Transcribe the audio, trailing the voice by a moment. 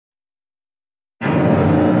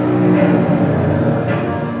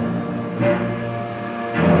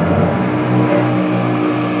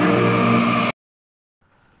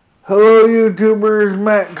Hello YouTubers,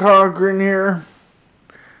 Matt Cochran here,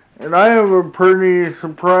 and I have a pretty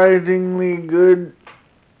surprisingly good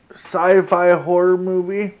sci-fi horror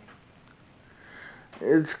movie.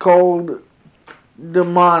 It's called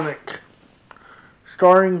Demonic,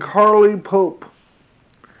 starring Carly Pope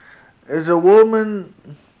as a woman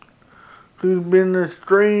who's been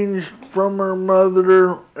estranged from her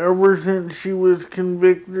mother ever since she was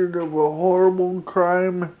convicted of a horrible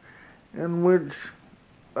crime in which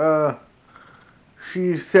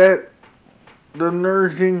she set the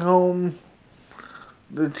nursing home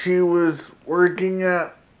that she was working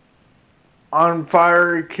at on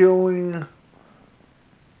fire, killing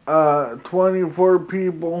 24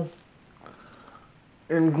 people,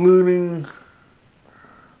 including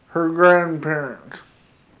her grandparents.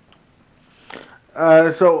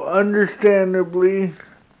 So understandably,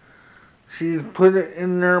 she's put it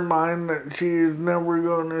in her mind that she is never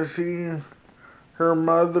going to see her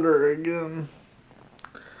mother again.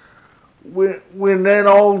 When that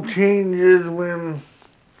all changes, when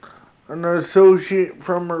an associate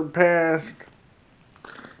from her past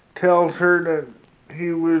tells her that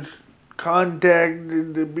he was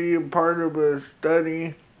contacted to be a part of a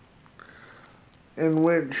study in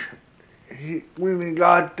which when he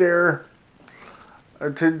got there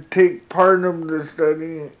to take part of the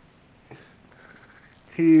study,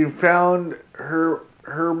 he found her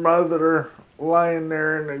mother lying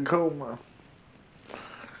there in a coma.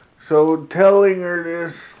 So telling her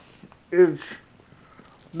this, it's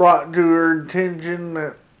brought to her attention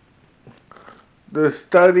that the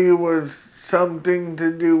study was something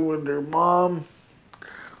to do with her mom,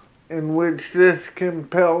 in which this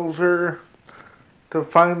compels her to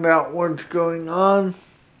find out what's going on.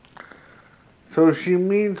 So she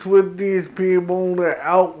meets with these people that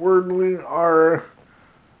outwardly are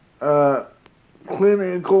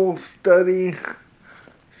clinical studying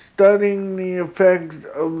the effects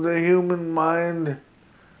of the human mind,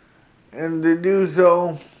 and to do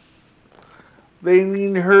so, they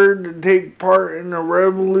need her to take part in a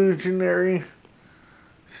revolutionary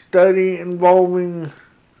study involving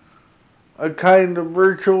a kind of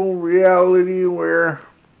virtual reality where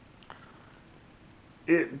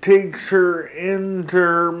it takes her into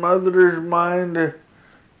her mother's mind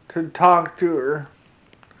to talk to her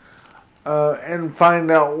and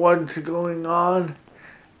find out what's going on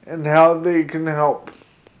and how they can help.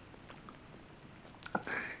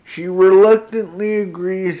 She reluctantly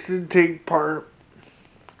agrees to take part,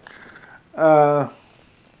 not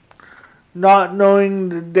knowing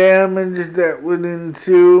the damage that would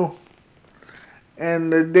ensue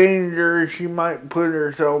and the danger she might put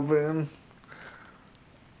herself in,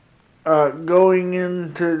 going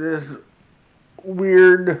into this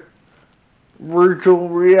weird virtual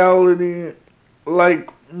reality like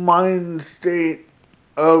mind state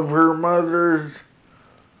of her mother's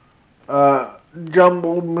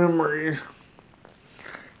jumbled memories.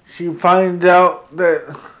 She finds out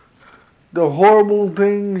that the horrible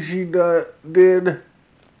things she did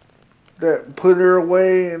that put her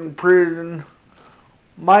away in prison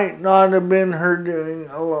might not have been her doing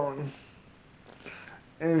alone.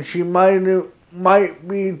 And she might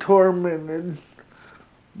be tormented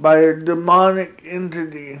by a demonic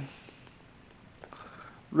entity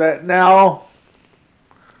that now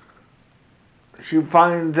she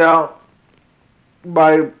finds out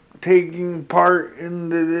by taking part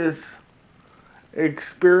into this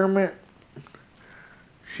experiment.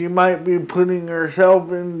 She might be putting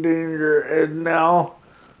herself in danger, as now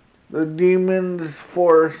the demon's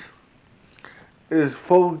force is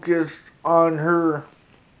focused on her.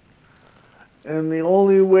 And the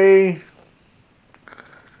only way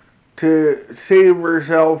to save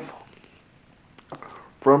herself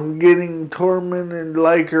from getting tormented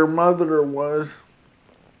like her mother was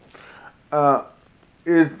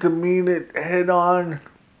is to meet it head on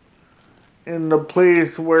in the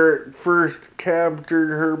place where it first captured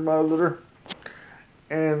her mother.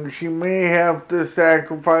 And she may have to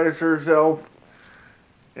sacrifice herself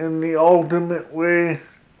in the ultimate way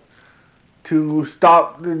to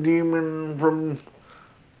stop the demon from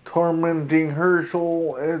tormenting her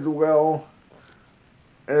soul as well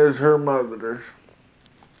as her mother's.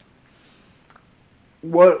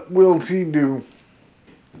 What will she do?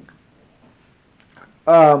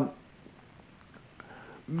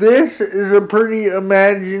 This is a pretty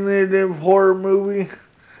imaginative horror movie,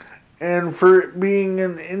 and for it being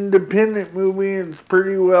an independent movie, it's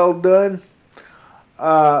pretty well done.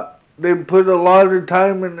 They put a lot of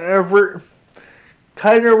time and effort.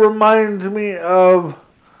 Kind of reminds me of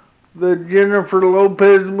the Jennifer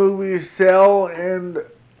Lopez movie Cell and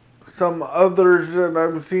some others that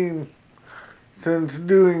I've seen since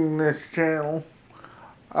doing this channel.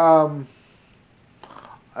 Um,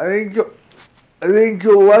 I think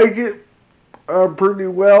you'll like it pretty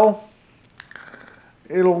well.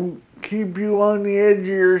 It'll keep you on the edge of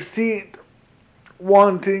your seat,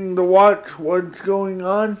 wanting to watch what's going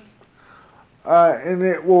on, and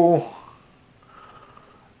it will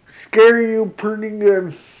scare you pretty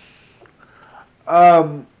good.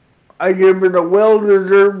 I give it a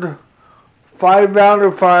well-deserved 5 out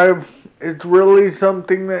of 5. It's really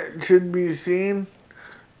something that should be seen.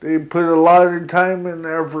 They put a lot of time and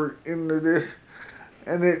effort into this,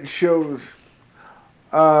 and it shows.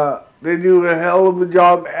 They do a hell of a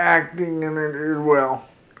job acting in it as well.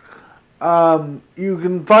 You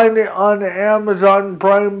can find it on Amazon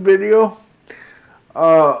Prime Video,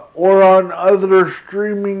 or on other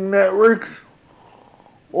streaming networks,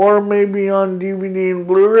 or maybe on DVD and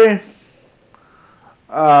Blu-ray.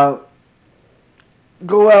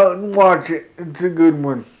 Go out and watch it. It's a good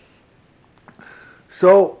one.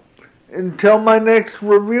 So, until my next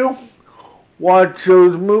review, watch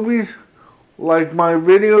those movies, like my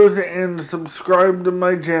videos, and subscribe to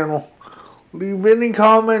my channel. Leave any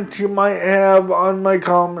comments you might have on my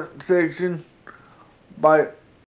comment section. Bye.